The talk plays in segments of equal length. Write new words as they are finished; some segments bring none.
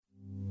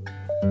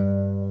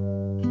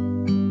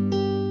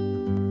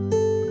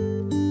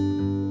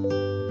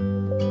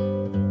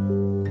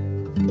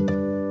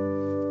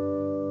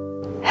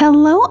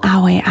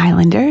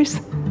Islanders.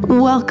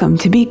 Welcome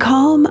to Be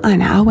Calm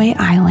on Ahway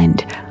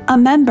Island, a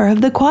member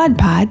of the Quad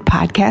Pod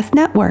Podcast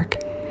Network.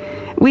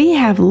 We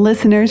have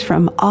listeners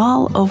from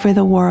all over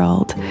the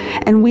world,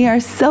 and we are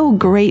so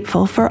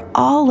grateful for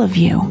all of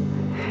you.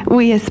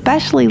 We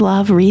especially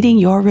love reading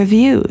your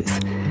reviews.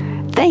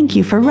 Thank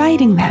you for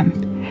writing them.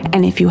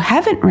 And if you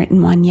haven't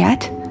written one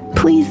yet,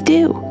 please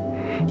do.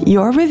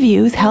 Your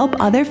reviews help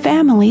other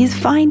families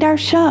find our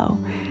show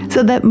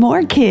so that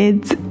more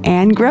kids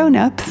and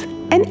grown-ups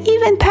and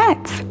even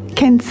pets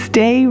can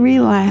stay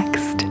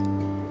relaxed.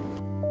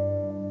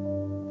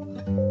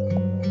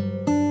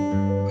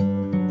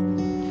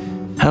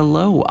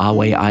 Hello,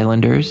 Ahway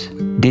Islanders.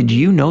 Did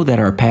you know that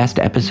our past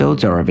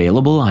episodes are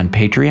available on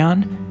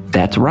Patreon?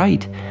 That's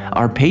right.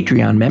 Our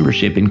Patreon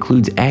membership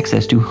includes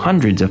access to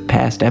hundreds of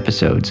past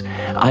episodes,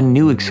 a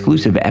new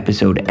exclusive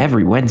episode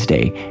every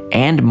Wednesday,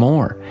 and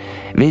more.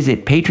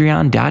 Visit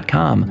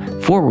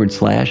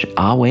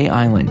patreon.com/Ahway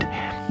Island.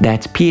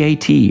 That's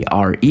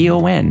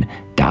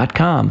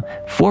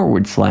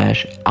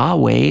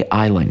patreon.com/Ahway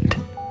Island.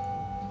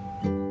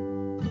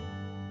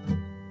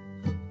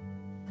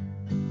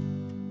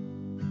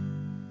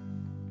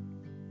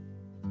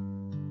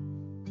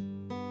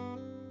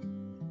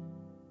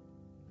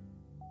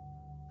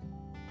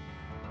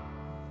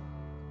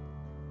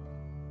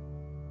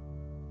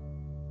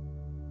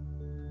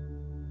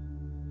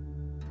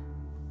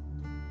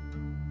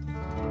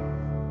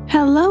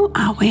 Hello,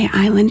 Ahway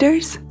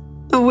Islanders.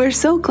 We're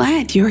so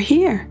glad you're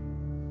here.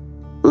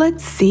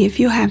 Let's see if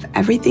you have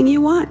everything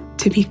you want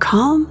to be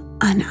calm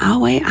on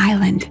Ahway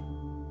Island.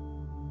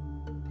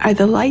 Are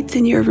the lights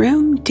in your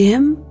room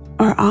dim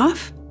or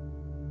off?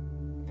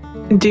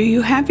 Do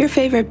you have your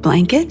favorite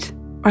blanket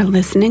or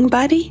listening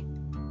buddy?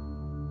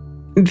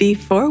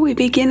 Before we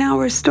begin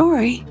our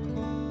story,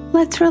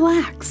 let's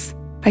relax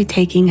by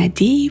taking a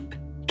deep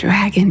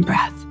dragon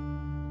breath.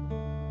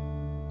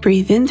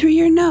 Breathe in through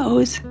your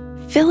nose,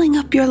 filling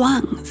up your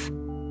lungs,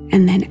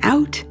 and then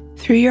out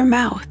through your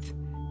mouth,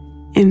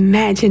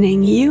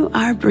 imagining you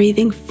are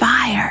breathing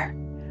fire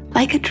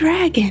like a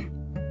dragon.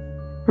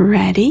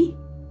 Ready?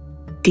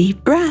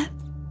 Deep breath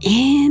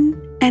in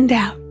and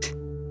out.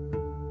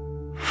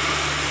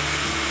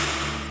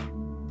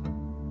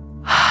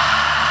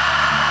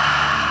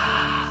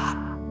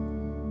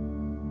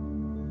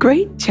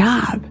 Great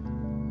job.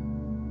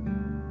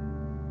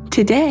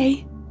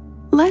 Today,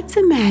 let's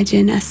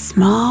imagine a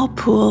small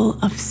pool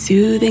of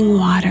soothing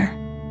water.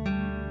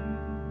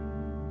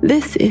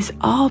 This is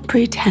all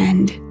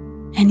pretend,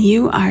 and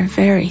you are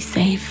very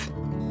safe.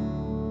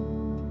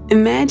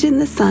 Imagine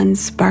the sun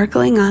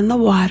sparkling on the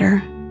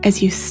water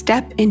as you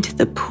step into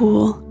the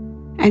pool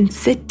and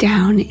sit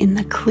down in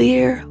the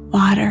clear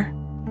water.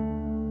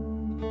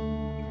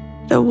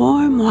 The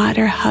warm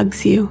water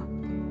hugs you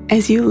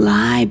as you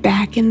lie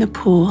back in the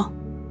pool.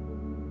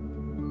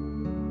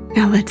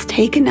 Now let's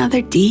take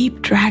another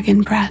deep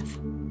dragon breath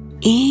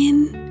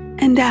in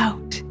and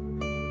out.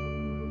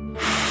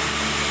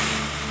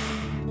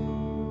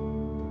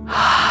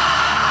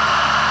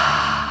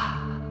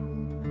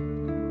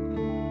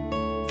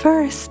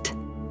 First,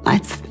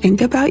 let's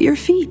think about your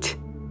feet.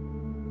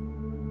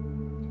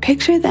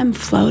 Picture them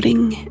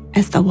floating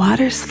as the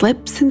water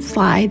slips and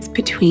slides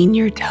between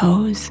your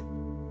toes.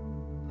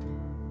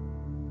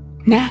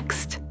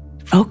 Next,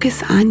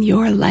 focus on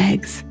your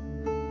legs.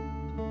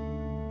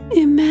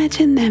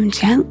 Imagine them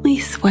gently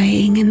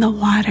swaying in the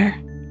water,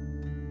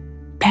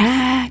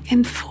 back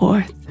and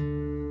forth,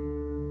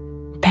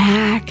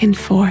 back and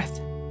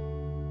forth.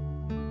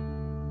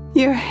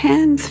 Your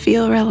hands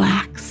feel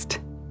relaxed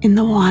in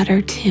the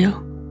water too.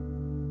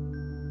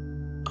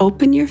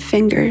 Open your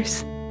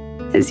fingers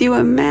as you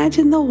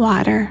imagine the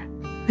water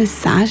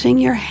massaging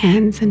your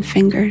hands and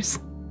fingers.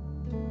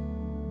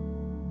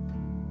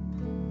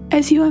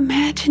 As you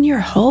imagine your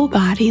whole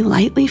body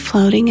lightly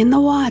floating in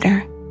the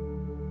water,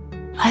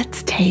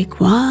 let's take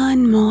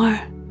one more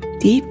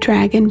deep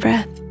dragon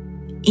breath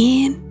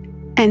in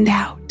and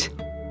out.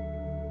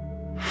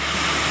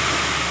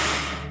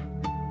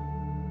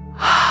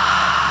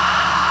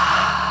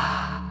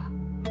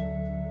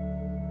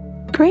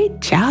 Great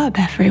job,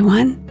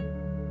 everyone.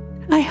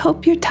 I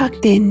hope you're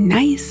tucked in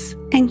nice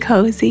and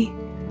cozy.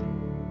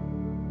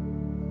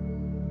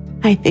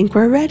 I think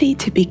we're ready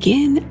to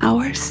begin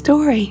our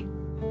story.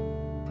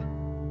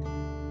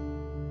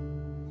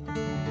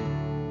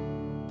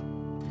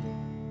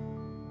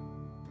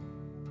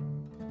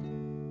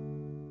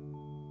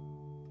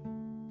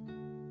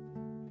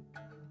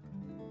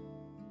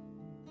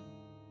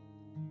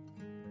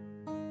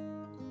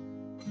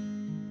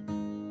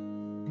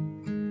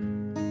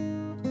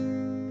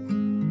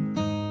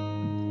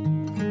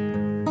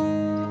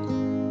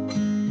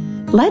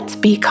 Let's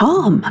be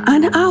calm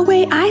on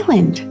Ahway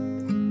Island.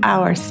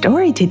 Our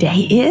story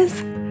today is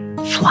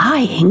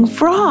Flying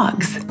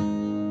Frogs.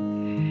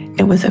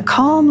 It was a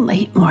calm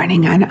late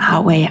morning on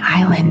Ahway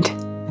Island.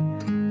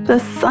 The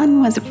sun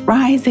was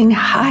rising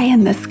high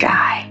in the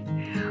sky,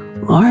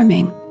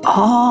 warming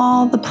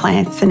all the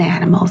plants and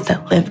animals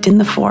that lived in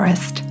the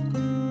forest.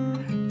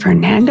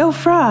 Fernando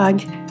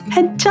Frog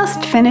had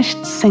just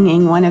finished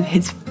singing one of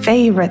his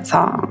favorite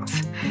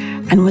songs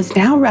and was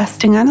now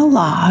resting on a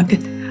log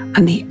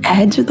on the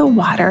edge of the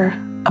water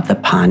of the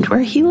pond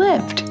where he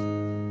lived.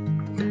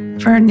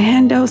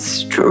 Fernando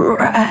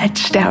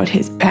stretched out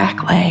his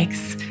back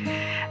legs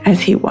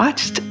as he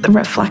watched the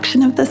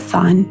reflection of the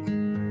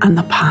sun on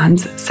the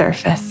pond's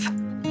surface.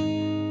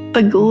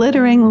 The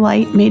glittering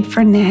light made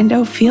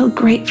Fernando feel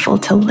grateful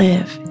to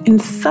live in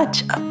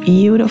such a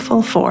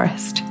beautiful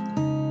forest.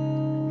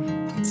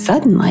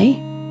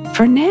 Suddenly,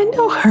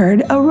 Fernando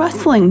heard a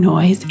rustling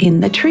noise in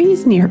the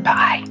trees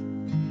nearby.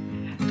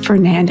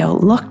 Fernando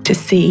looked to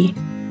see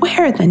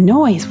where the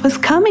noise was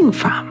coming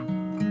from.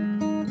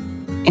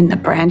 In the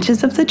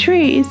branches of the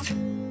trees,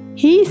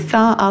 he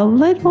saw a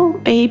little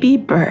baby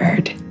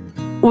bird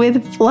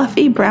with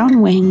fluffy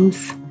brown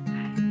wings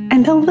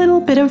and a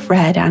little bit of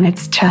red on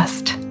its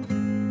chest.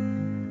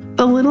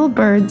 The little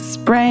bird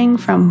sprang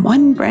from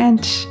one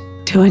branch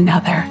to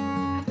another,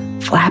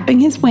 flapping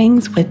his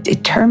wings with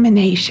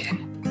determination.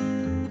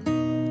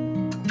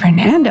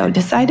 Fernando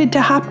decided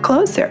to hop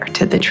closer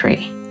to the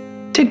tree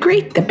to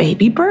greet the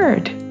baby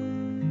bird.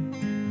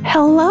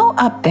 "Hello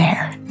up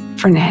there,"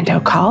 Fernando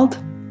called.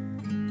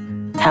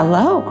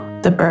 "Hello,"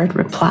 the bird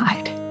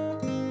replied.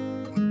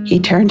 He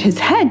turned his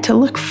head to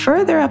look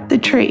further up the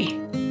tree.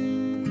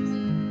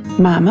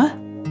 "Mama,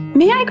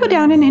 may I go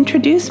down and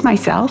introduce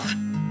myself?"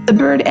 the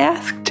bird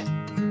asked.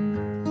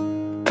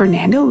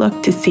 Fernando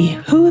looked to see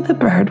who the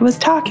bird was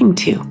talking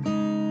to.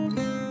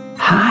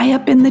 High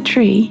up in the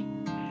tree,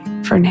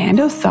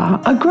 Fernando saw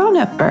a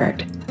grown-up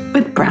bird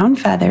with brown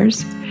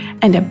feathers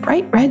and a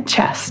bright red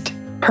chest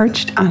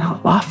perched on a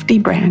lofty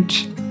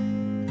branch.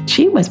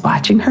 She was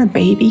watching her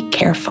baby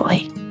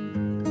carefully.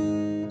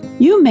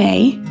 "You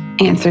may,"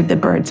 answered the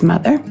bird's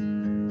mother.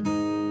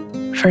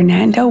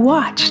 Fernando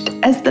watched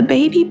as the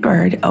baby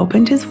bird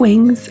opened his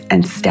wings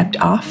and stepped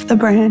off the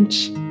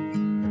branch.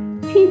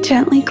 He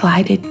gently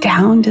glided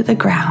down to the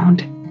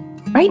ground,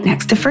 right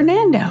next to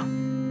Fernando.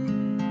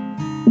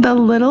 The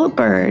little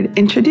bird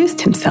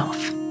introduced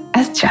himself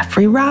as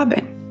Jeffrey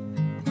Robin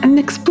and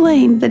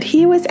explained that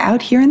he was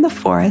out here in the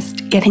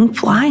forest getting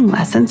flying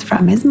lessons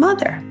from his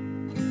mother.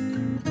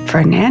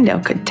 Fernando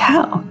could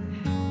tell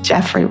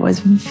Jeffrey was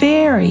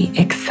very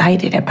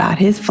excited about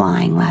his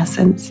flying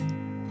lessons.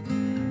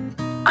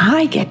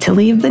 "I get to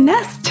leave the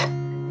nest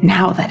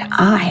now that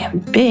I am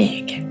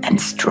big and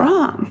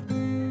strong."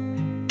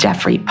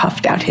 Jeffrey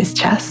puffed out his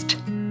chest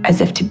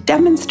as if to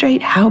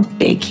demonstrate how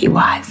big he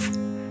was.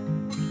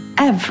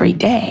 "Every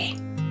day,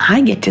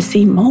 I get to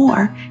see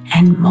more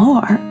and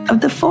more of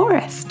the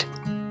forest."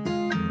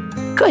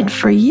 "Good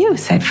for you,"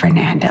 said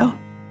Fernando.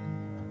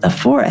 "The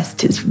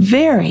forest is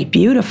very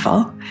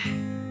beautiful.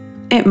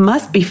 It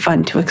must be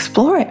fun to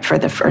explore it for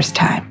the first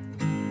time."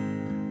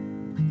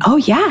 "Oh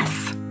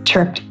yes,"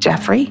 chirped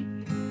Jeffrey.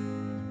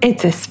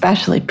 "It's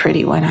especially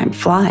pretty when I'm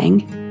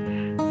flying.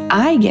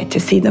 I get to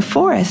see the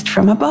forest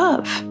from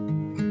above.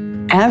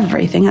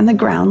 Everything on the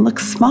ground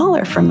looks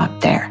smaller from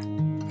up there.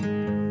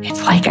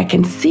 It's like I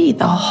can see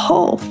the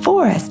whole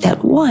forest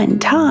at one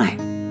time."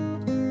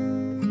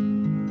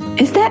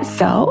 "Is that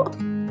so?"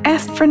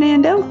 asked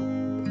Fernando.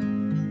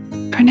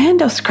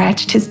 Fernando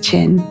scratched his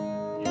chin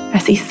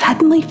as he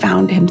suddenly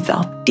found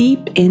himself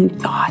deep in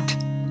thought.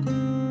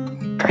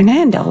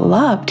 Fernando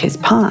loved his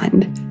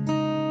pond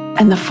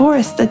and the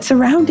forest that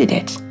surrounded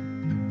it,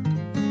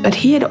 but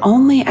he had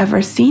only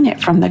ever seen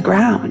it from the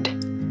ground.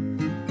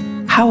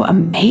 How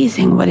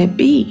amazing would it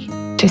be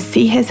to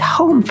see his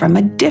home from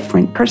a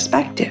different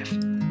perspective?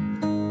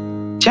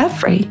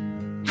 "Jeffrey,"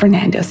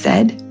 Fernando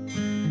said,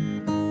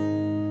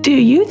 "do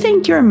you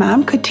think your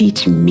mom could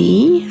teach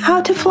me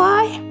how to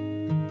fly?"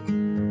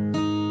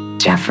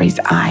 Jeffrey's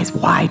eyes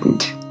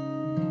widened.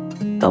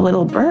 The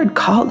little bird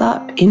called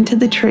up into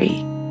the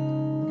tree.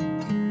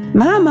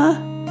 "Mama,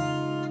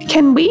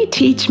 can we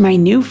teach my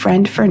new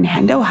friend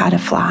Fernando how to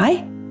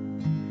fly?"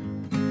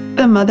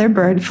 The mother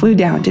bird flew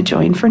down to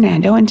join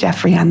Fernando and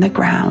Jeffrey on the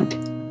ground.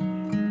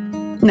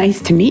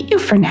 "Nice to meet you,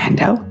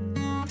 Fernando,"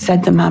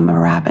 said the mama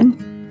robin.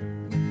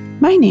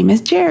 "My name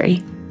is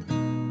Jerry.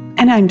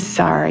 And I'm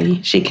sorry,"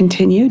 she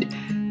continued,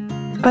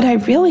 "but I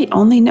really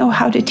only know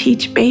how to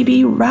teach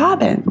baby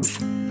robins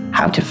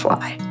how to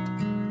fly.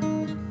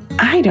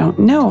 I don't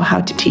know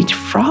how to teach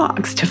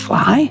frogs to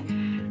fly."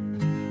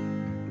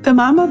 The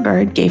mama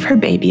bird gave her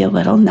baby a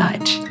little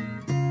nudge.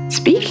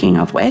 "Speaking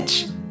of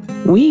which,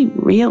 we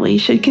really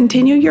should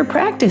continue your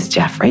practice,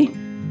 Jeffrey."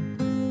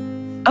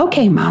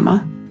 "Okay,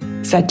 Mama,"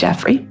 said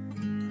Jeffrey.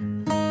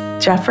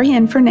 Jeffrey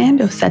and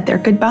Fernando said their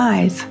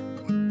goodbyes,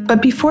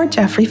 but before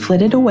Jeffrey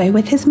flitted away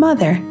with his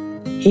mother,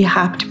 he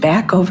hopped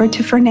back over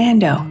to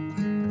Fernando.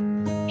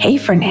 "Hey,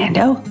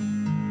 Fernando,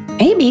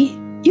 maybe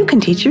you can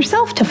teach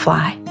yourself to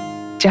fly,"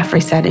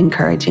 Jeffrey said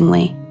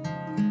encouragingly.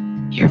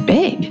 "You're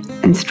big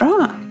and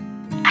strong.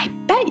 I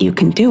bet you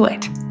can do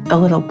it," the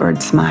little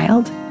bird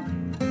smiled.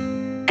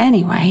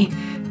 "Anyway,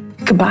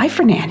 goodbye,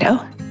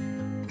 Fernando."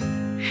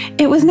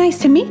 "It was nice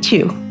to meet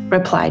you,"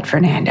 replied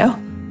Fernando.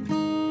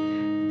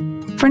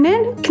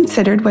 Fernando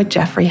considered what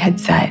Jeffrey had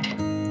said.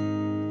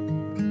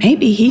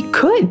 maybe he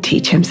could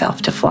teach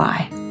himself to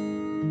fly.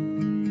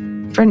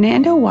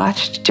 Fernando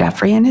watched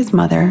Jeffrey and his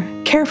mother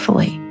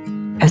carefully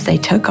as they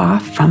took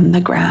off from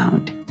the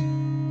ground.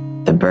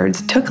 The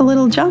birds took a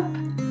little jump,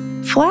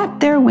 flapped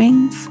their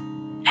wings,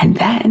 and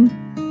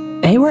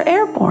then they were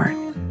airborne.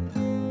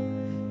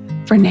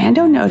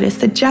 Fernando noticed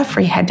that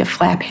Jeffrey had to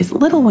flap his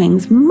little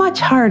wings much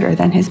harder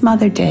than his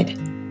mother did.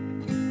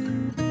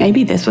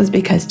 Maybe this was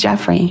because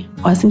Jeffrey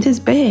wasn't as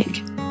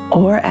big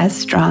or as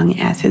strong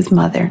as his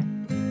mother.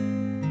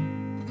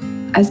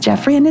 As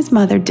Jeffrey and his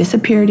mother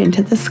disappeared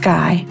into the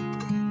sky,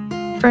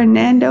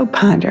 Fernando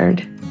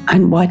pondered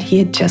on what he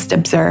had just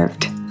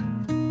observed.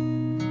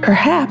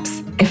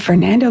 Perhaps if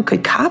Fernando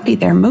could copy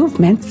their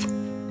movements,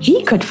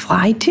 he could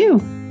fly too.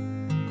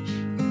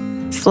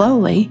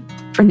 Slowly,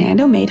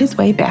 Fernando made his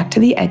way back to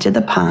the edge of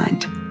the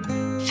pond,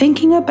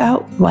 thinking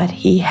about what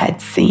he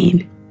had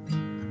seen.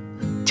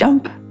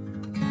 Jump,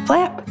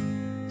 flap,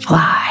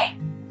 fly.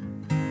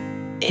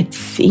 It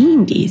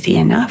seemed easy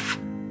enough.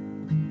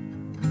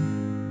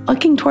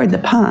 Looking toward the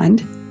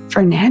pond,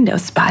 Fernando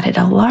spotted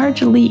a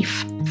large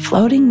leaf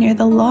floating near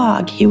the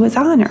log he was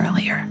on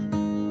earlier.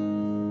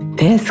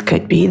 This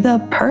could be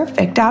the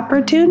perfect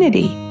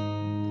opportunity.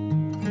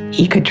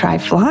 He could try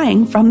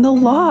flying from the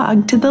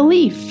log to the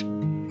leaf,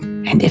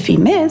 and if he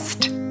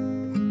missed,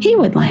 he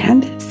would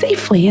land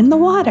safely in the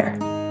water.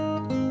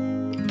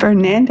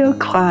 Fernando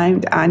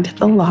climbed onto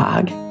the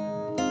log,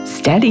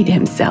 steadied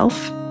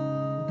himself,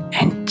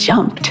 and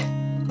jumped.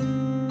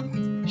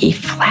 He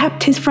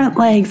flapped his front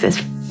legs as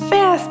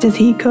fast as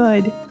he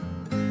could,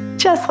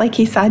 just like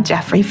he saw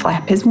Jeffrey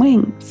flap his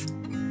wings.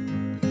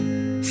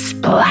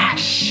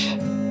 Splash!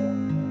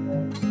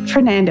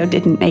 Fernando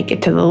didn't make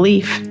it to the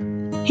leaf.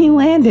 He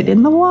landed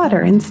in the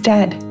water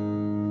instead.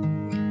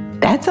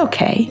 That's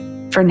okay,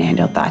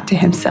 Fernando thought to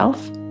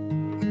himself.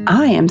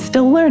 I am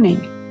still learning.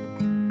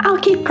 I'll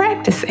keep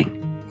practicing.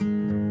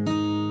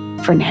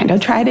 Fernando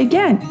tried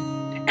again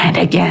and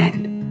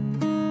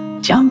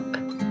again. Jump,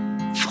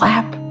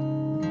 flap,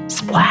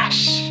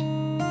 splash.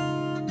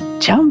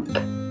 Jump,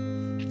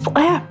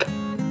 flap,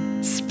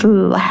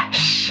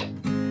 splash.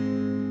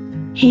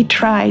 He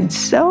tried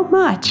so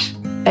much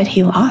that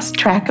he lost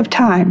track of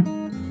time.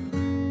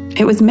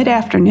 It was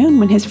mid-afternoon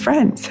when his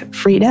friends,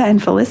 Frida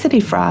and Felicity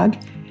Frog,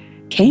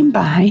 came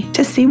by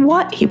to see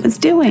what he was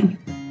doing.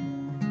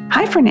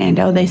 Hi,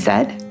 Fernando, they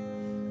said.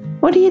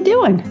 What are you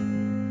doing?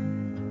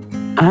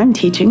 I'm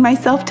teaching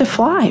myself to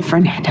fly,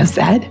 Fernando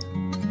said.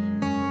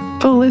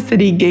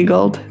 Felicity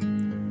giggled.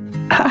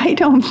 I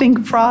don't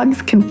think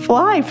frogs can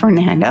fly,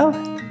 Fernando.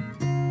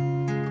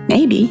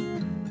 Maybe,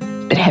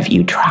 but have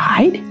you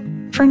tried?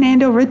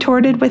 Fernando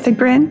retorted with a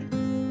grin.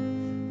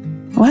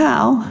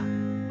 Well,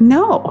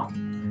 no,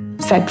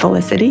 said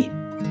Felicity.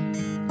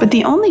 But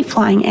the only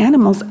flying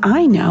animals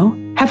I know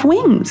have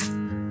wings.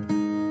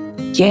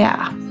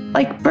 Yeah,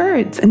 like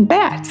birds and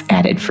bats,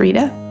 added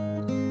Frida.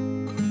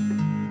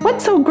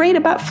 What's so great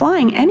about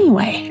flying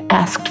anyway?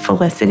 Asked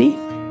Felicity.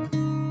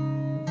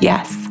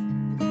 Yes,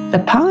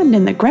 the pond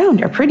and the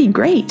ground are pretty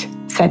great,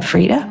 said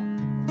Frida.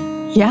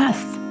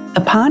 Yes,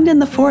 the pond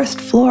and the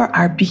forest floor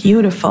are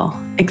beautiful,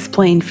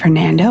 explained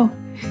Fernando.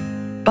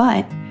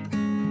 But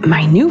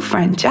my new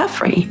friend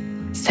Jeffrey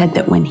said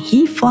that when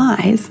he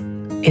flies,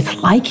 it's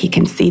like he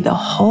can see the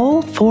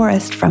whole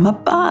forest from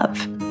above.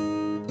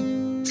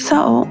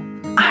 So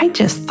I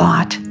just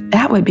thought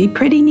that would be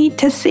pretty neat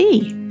to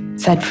see,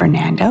 said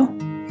Fernando.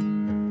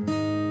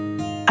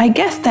 I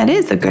guess that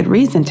is a good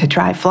reason to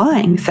try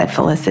flying, said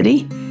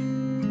Felicity.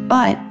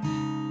 But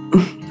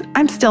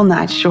I'm still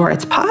not sure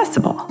it's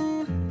possible.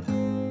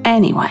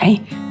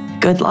 Anyway,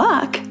 good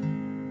luck.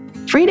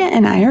 Frida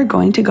and I are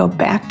going to go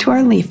back to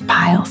our leaf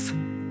piles.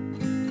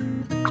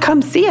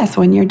 Come see us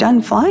when you're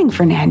done flying,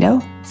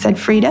 Fernando, said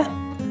Frida.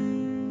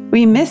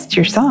 We missed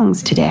your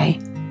songs today.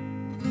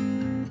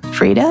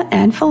 Frida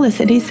and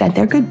Felicity said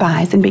their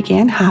goodbyes and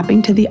began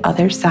hopping to the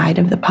other side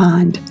of the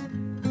pond.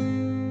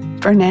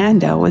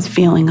 Fernando was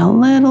feeling a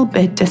little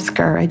bit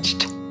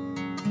discouraged.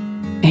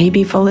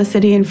 Maybe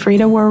Felicity and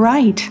Frida were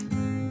right.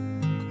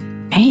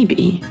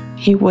 Maybe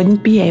he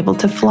wouldn't be able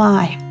to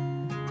fly.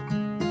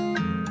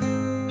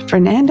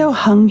 Fernando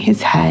hung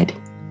his head.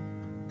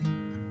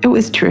 It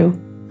was true.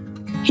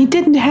 He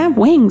didn't have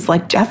wings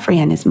like Jeffrey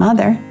and his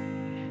mother.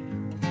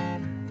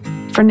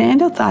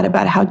 Fernando thought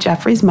about how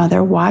Jeffrey's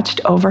mother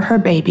watched over her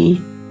baby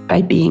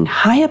by being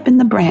high up in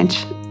the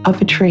branch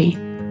of a tree.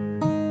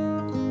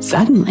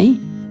 Suddenly,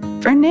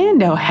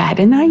 Fernando had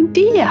an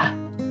idea.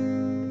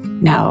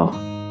 No,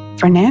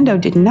 Fernando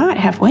did not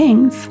have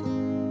wings,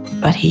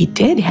 but he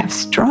did have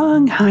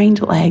strong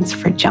hind legs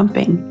for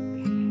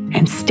jumping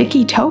and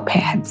sticky toe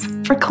pads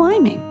for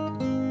climbing.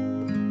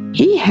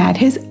 He had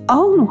his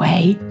own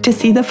way to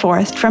see the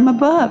forest from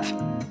above.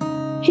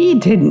 He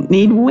didn't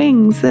need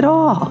wings at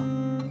all.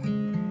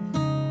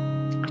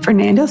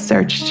 Fernando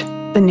searched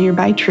the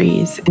nearby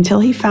trees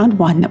until he found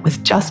one that was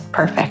just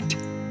perfect.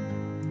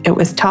 It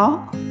was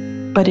tall,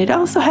 but it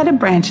also had a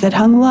branch that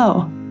hung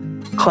low,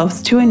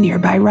 close to a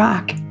nearby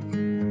rock.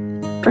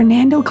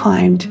 Fernando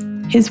climbed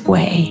his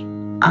way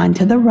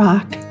onto the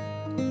rock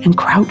and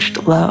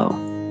crouched low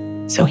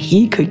so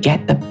he could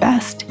get the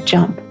best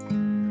jump.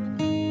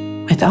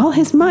 With all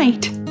his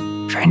might,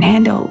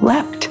 Fernando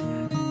leapt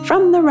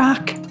from the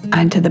rock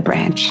onto the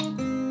branch.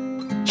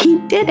 He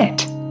did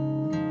it!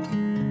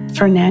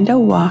 Fernando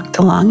walked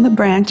along the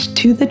branch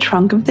to the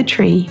trunk of the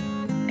tree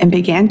and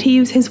began to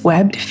use his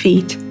webbed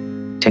feet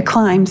to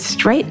climb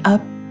straight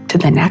up to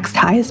the next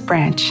highest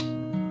branch.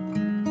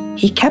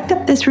 He kept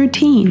up this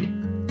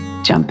routine,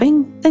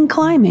 jumping then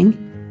climbing,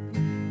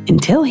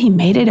 until he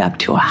made it up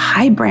to a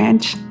high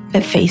branch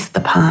that faced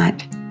the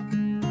pond.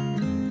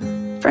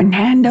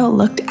 Fernando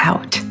looked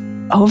out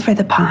over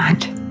the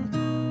pond.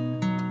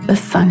 The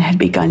sun had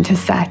begun to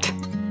set.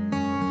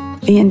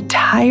 The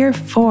entire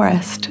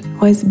forest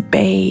was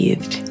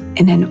bathed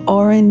in an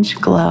orange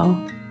glow,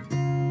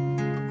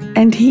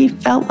 and he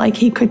felt like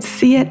he could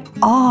see it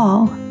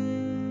all.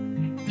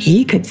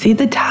 He could see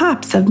the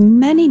tops of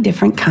many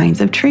different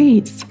kinds of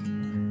trees.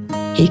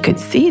 He could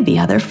see the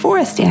other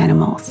forest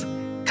animals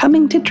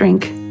coming to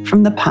drink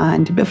from the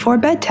pond before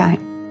bedtime.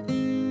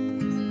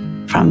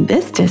 From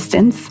this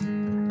distance,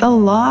 the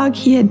log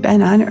he had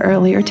been on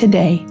earlier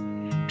today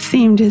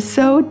seemed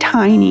so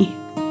tiny,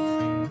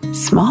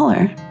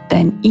 smaller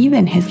than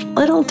even his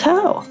little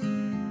toe.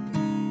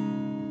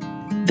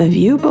 The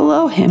view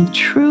below him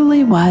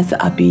truly was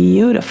a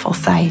beautiful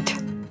sight.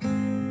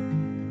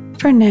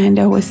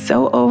 Fernando was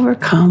so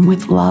overcome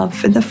with love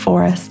for the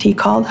forest he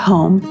called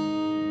home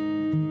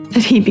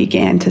that he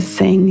began to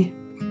sing.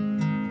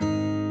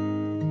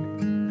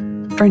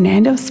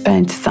 Fernando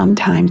spent some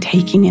time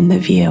taking in the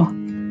view,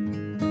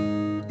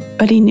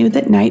 but he knew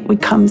that night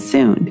would come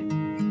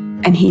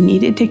soon, and he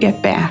needed to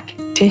get back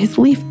to his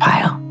leaf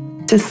pile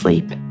to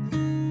sleep.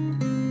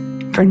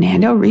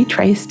 Fernando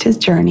retraced his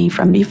journey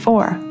from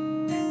before,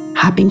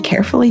 hopping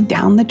carefully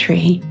down the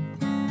tree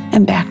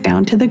and back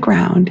down to the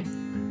ground,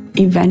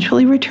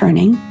 eventually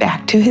returning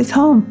back to his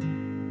home.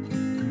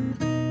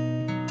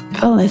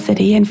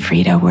 Felicity and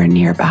Frida were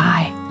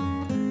nearby.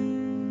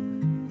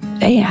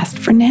 They asked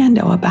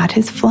Fernando about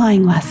his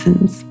flying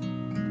lessons,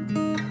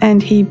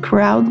 and he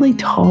proudly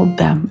told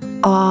them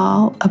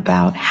all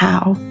about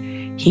how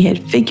he had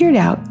figured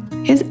out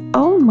his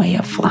own way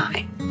of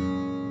flying.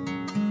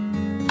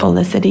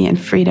 Felicity and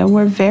Frida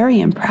were very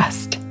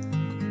impressed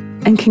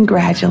and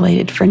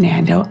congratulated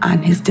Fernando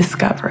on his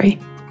discovery.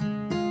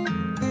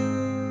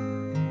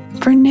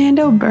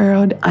 Fernando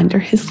burrowed under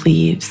his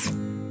leaves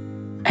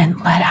and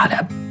let out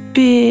a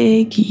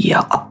big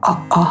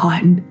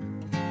yawn.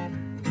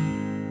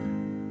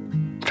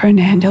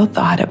 Fernando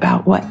thought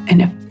about what an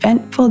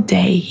eventful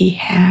day he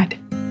had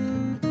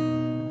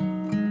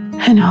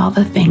and all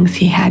the things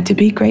he had to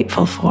be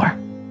grateful for.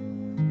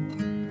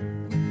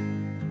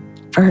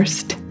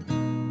 First,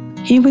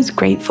 he was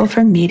grateful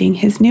for meeting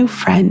his new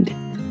friend,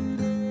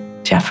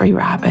 Jeffrey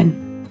Robin.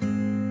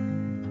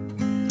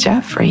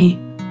 Jeffrey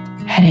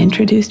had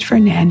introduced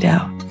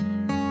Fernando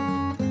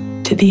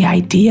to the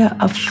idea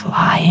of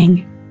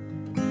flying.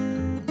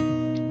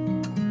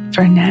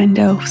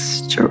 Fernando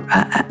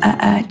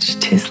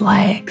stretched his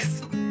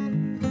legs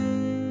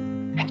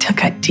and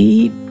took a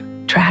deep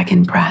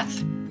dragon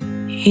breath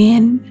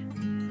in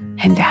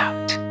and out.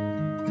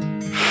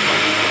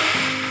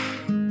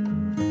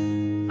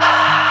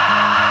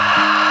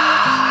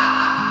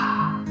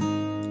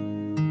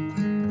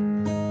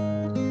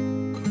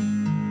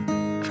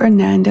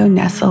 Fernando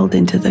nestled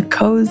into the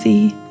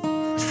cozy,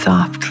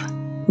 soft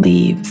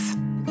leaves,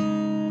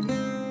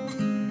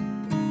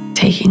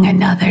 taking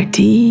another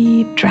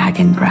deep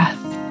dragon breath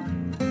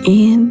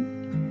in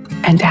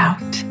and out.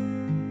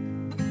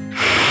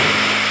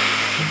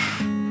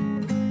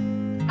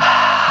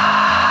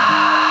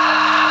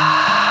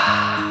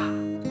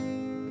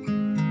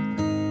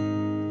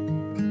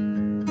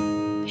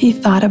 He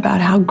thought about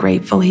how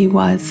grateful he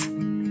was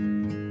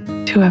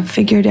to have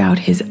figured out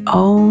his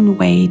own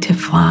way to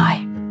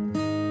fly.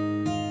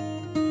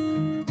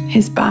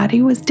 His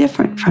body was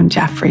different from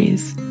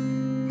Jeffrey's,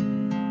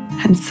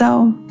 and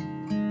so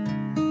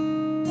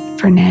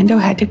Fernando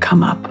had to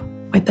come up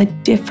with a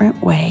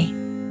different way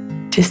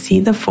to see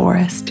the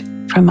forest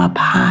from up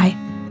high.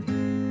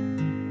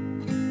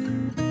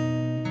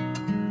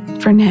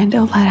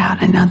 Fernando let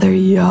out another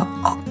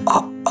yawn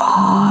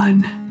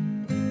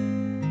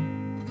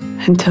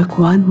and took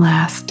one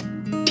last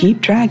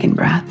deep dragon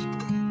breath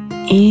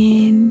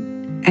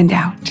in and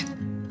out.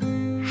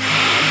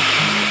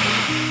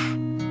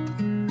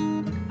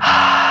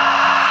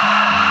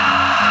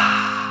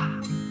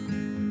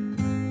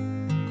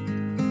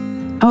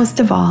 Most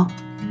of all,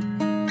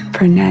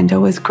 Fernando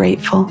was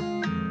grateful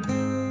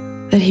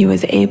that he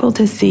was able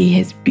to see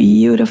his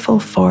beautiful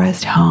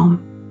forest home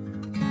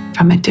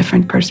from a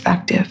different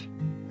perspective.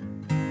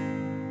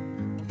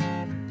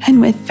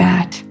 And with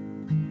that,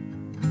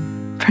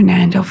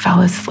 Fernando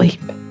fell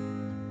asleep,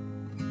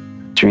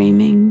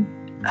 dreaming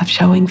of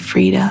showing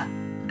Frida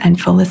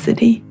and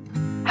Felicity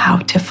how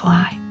to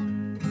fly.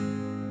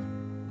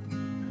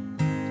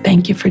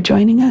 Thank you for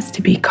joining us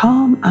to be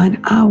calm on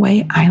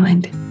Ahway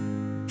Island.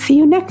 See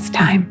you next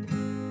time.